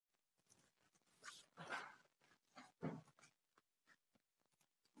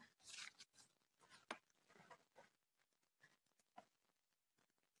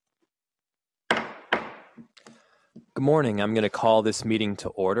Good morning. I'm going to call this meeting to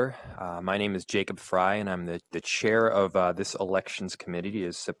order. My name is Jacob Fry, and I'm the chair of this elections committee. It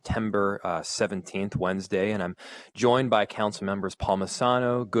is September 17th, Wednesday, and I'm joined by council members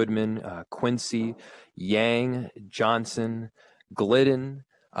Palmisano, Goodman, Quincy, Yang, Johnson, Glidden,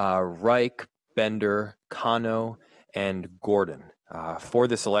 Reich, Bender, Kano, and Gordon. For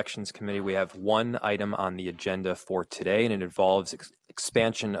this elections committee, we have one item on the agenda for today, and it involves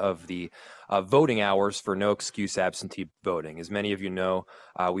expansion of the voting hours for no excuse absentee voting. As many of you know,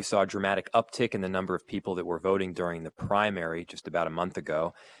 we saw a dramatic uptick in the number of people that were voting during the primary just about a month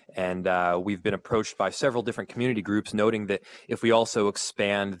ago. And we've been approached by several different community groups noting that if we also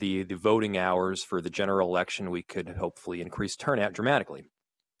expand the voting hours for the general election, we could hopefully increase turnout dramatically.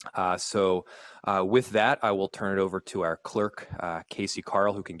 With that, I will turn it over to our clerk, Casey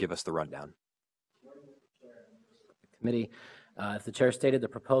Carl, who can give us the rundown. Committee. As the chair stated, the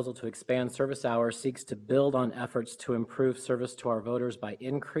proposal to expand service hours seeks to build on efforts to improve service to our voters by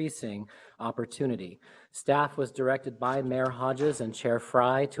increasing opportunity. Staff was directed by Mayor Hodges and Chair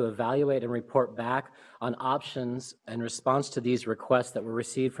Fry to evaluate and report back on options in response to these requests that were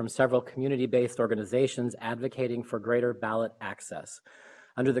received from several community-based organizations advocating for greater ballot access.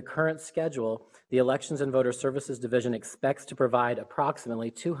 Under the current schedule, the Elections and Voter Services Division expects to provide approximately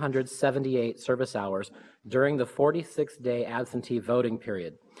 278 service hours during the 46-day absentee voting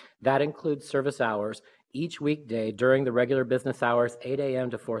period. That includes service hours each weekday during the regular business hours, 8 a.m.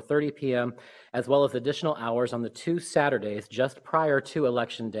 to 4:30 p.m., as well as additional hours on the 2 Saturdays just prior to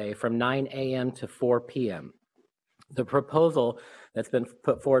Election Day from 9 a.m. to 4 p.m. The proposal that's been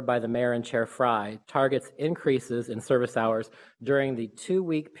put forward by the mayor and Chair Fry targets increases in service hours during the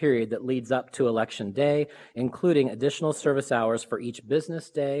 2-week period that leads up to Election Day, including additional service hours for each business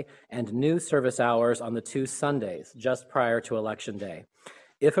day and new service hours on the 2 Sundays just prior to Election Day.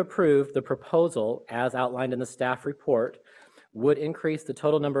 If approved, the proposal, as outlined in the staff report, would increase the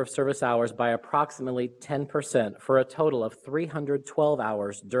total number of service hours by approximately 10% for a total of 312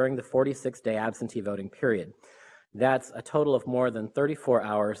 hours during the 46-day absentee voting period. That's a total of more than 34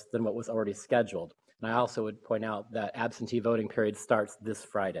 hours than what was already scheduled. And I also would point out that absentee voting period starts this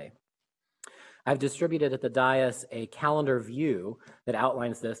Friday. I've distributed at the dais a calendar view that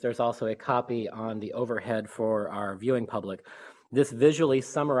outlines this. There's also a copy on the overhead for our viewing public. This visually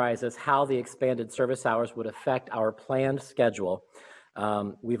summarizes how the expanded service hours would affect our planned schedule.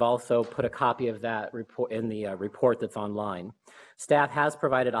 We've also put a copy of that report in the report that's online. Staff has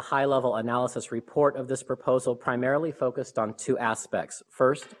provided a high-level analysis report of this proposal, primarily focused on 2 aspects.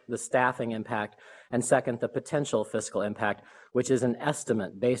 First, the staffing impact, and second, the potential fiscal impact, which is an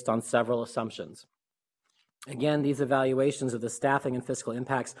estimate based on several assumptions. Again, these evaluations of the staffing and fiscal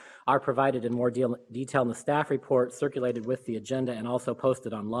impacts are provided in more detail in the staff report circulated with the agenda and also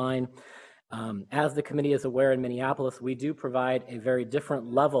posted online. As the committee is aware, in Minneapolis, we do provide a very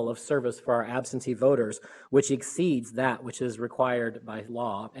different level of service for our absentee voters, which exceeds that which is required by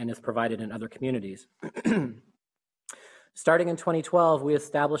law and is provided in other communities. Starting in 2012, we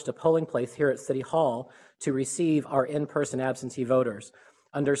established a polling place here at City Hall to receive our in-person absentee voters.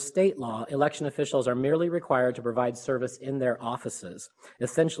 Under state law, election officials are merely required to provide service in their offices,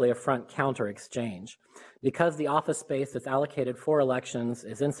 essentially a front counter exchange. Because the office space that's allocated for elections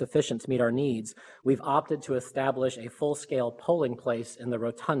is insufficient to meet our needs, we've opted to establish a full-scale polling place in the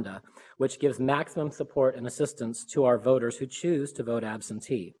rotunda, which gives maximum support and assistance to our voters who choose to vote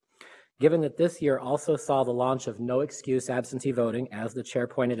absentee. Given that this year also saw the launch of no excuse absentee voting, as the chair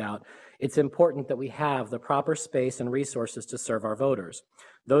pointed out, it's important that we have the proper space and resources to serve our voters.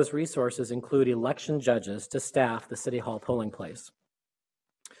 Those resources include election judges to staff the City Hall polling place.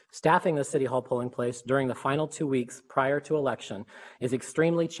 Staffing the City Hall polling place during the final 2 weeks prior to election is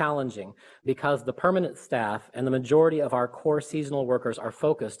extremely challenging because the permanent staff and the majority of our core seasonal workers are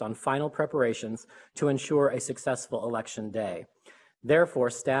focused on final preparations to ensure a successful election day. Therefore,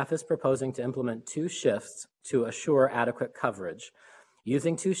 staff is proposing to implement 2 shifts to assure adequate coverage.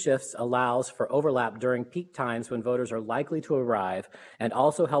 Using 2 shifts allows for overlap during peak times when voters are likely to arrive and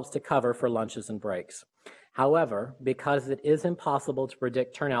also helps to cover for lunches and breaks. However, because it is impossible to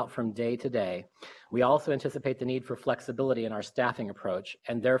predict turnout from day to day, we also anticipate the need for flexibility in our staffing approach,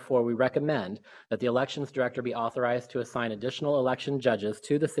 and therefore we recommend that the elections director be authorized to assign additional election judges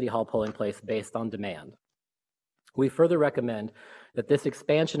to the City Hall polling place based on demand. We further recommend that this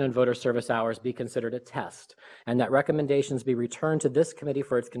expansion in voter service hours be considered a test, and that recommendations be returned to this committee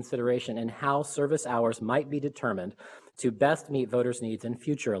for its consideration in how service hours might be determined to best meet voters' needs in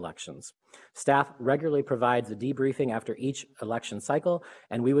future elections. Staff regularly provides a debriefing after each election cycle,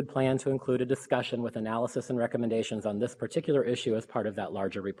 and we would plan to include a discussion with analysis and recommendations on this particular issue as part of that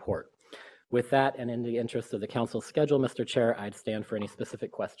larger report. With that, and in the interest of the council's schedule, Mr. Chair, I'd stand for any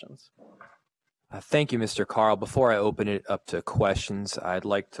specific questions. Thank you, Mr. Carl. Before I open it up to questions, I'd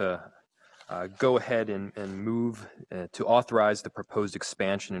like to go ahead and move to authorize the proposed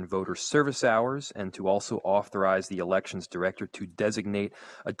expansion in voter service hours and to also authorize the elections director to designate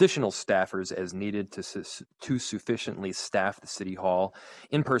additional staffers as needed to sufficiently staff the City Hall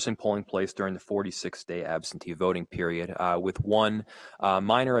in-person polling place during the 46-day absentee voting period, with one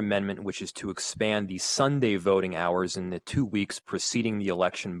minor amendment, which is to expand the Sunday voting hours in the 2 weeks preceding the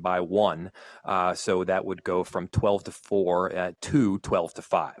election by one. So that would go from 12 to 4 to 12 to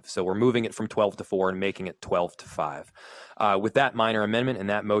 5. So we're moving it from 12 to 4 and making it 12 to 5. With that minor amendment and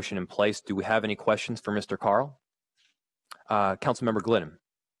that motion in place, do we have any questions for Mr. Carl? Councilmember Glidden.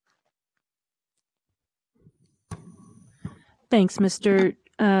 Thanks, Mr.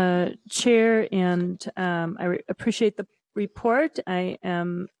 Chair, and I appreciate the report. I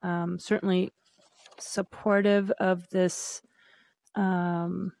am certainly supportive of this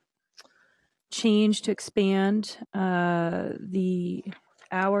change to expand the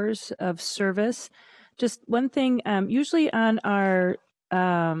hours of service. Just one thing, usually on our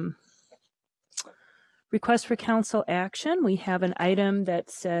request for council action, we have an item that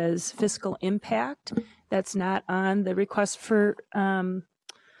says fiscal impact. That's not on the request for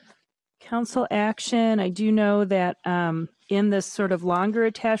council action. I do know that in this sort of longer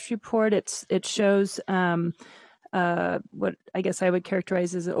attached report, it shows what I guess I would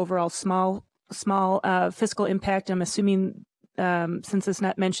characterize as an overall small fiscal impact. I'm assuming since it's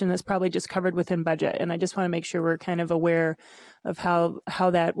not mentioned, that's probably just covered within budget. And I just want to make sure we're kind of aware of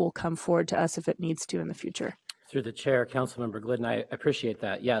how that will come forward to us if it needs to in the future. Through the chair, Councilmember Glidden, I appreciate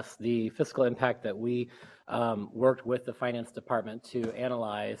that. Yes, the fiscal impact that we worked with the finance department to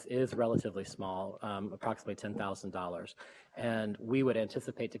analyze is relatively small, approximately $10,000. And we would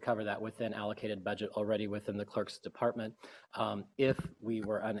anticipate to cover that within allocated budget already within the clerk's department. If we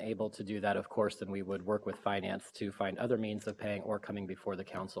were unable to do that, of course, then we would work with finance to find other means of paying or coming before the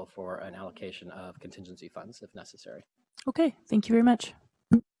council for an allocation of contingency funds if necessary. Okay, thank you very much.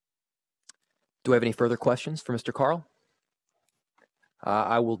 Do I have any further questions for Mr. Carl?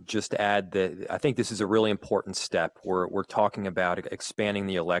 I will just add that I think this is a really important step. We're talking about expanding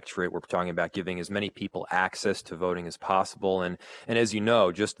the electorate. We're talking about giving as many people access to voting as possible. And as you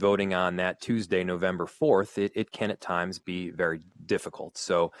know, just voting on that Tuesday, November 4th, it can at times be very difficult.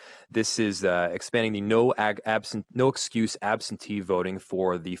 So this is expanding the no excuse absentee voting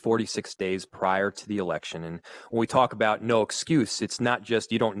for the 46 days prior to the election. And when we talk about no excuse, it's not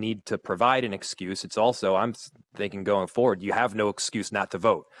just you don't need to provide an excuse. It's also, I'm thinking going forward, you have no excuse not to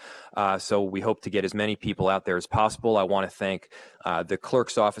vote. So we hope to get as many people out there as possible. I want to thank the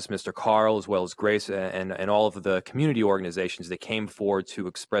clerk's office, Mr. Carl, as well as Grace and all of the community organizations that came forward to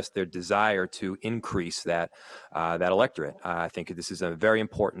express their desire to increase that electorate. I think this is a very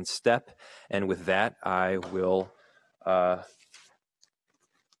important step. And with that, I will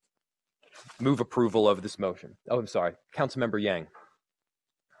move approval of this motion. Oh, I'm sorry. Councilmember Yang.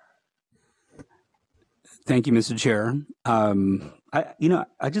 Thank you, Mr. Chair.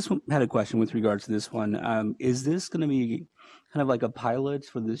 I just had a question with regards to this one. Is this going to be kind of like a pilot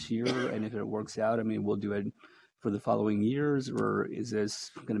for this year? And if it works out, I mean, we'll do it for the following years, or is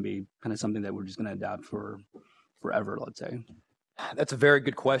this going to be kind of something that we're just going to adopt for forever, let's say? That's a very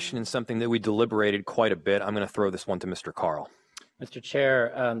good question and something that we deliberated quite a bit. I'm going to throw this one to Mr. Carl. Mr.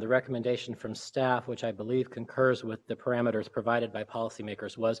 Chair, the recommendation from staff, which I believe concurs with the parameters provided by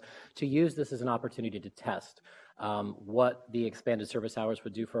policymakers, was to use this as an opportunity to test what the expanded service hours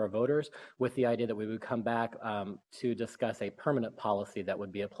would do for our voters, with the idea that we would come back to discuss a permanent policy that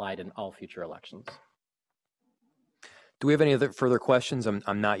would be applied in all future elections. Do we have any other further questions?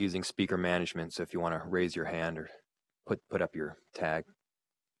 I'm not using speaker management, so if you want to raise your hand or put up your tag.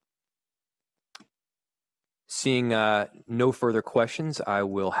 Seeing no further questions, I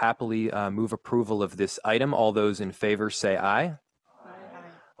will happily move approval of this item. All those in favor say aye. Aye.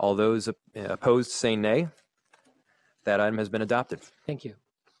 All those opposed say nay. That item has been adopted. Thank you.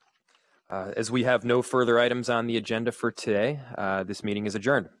 As we have no further items on the agenda for today, this meeting is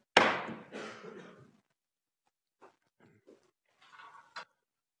adjourned.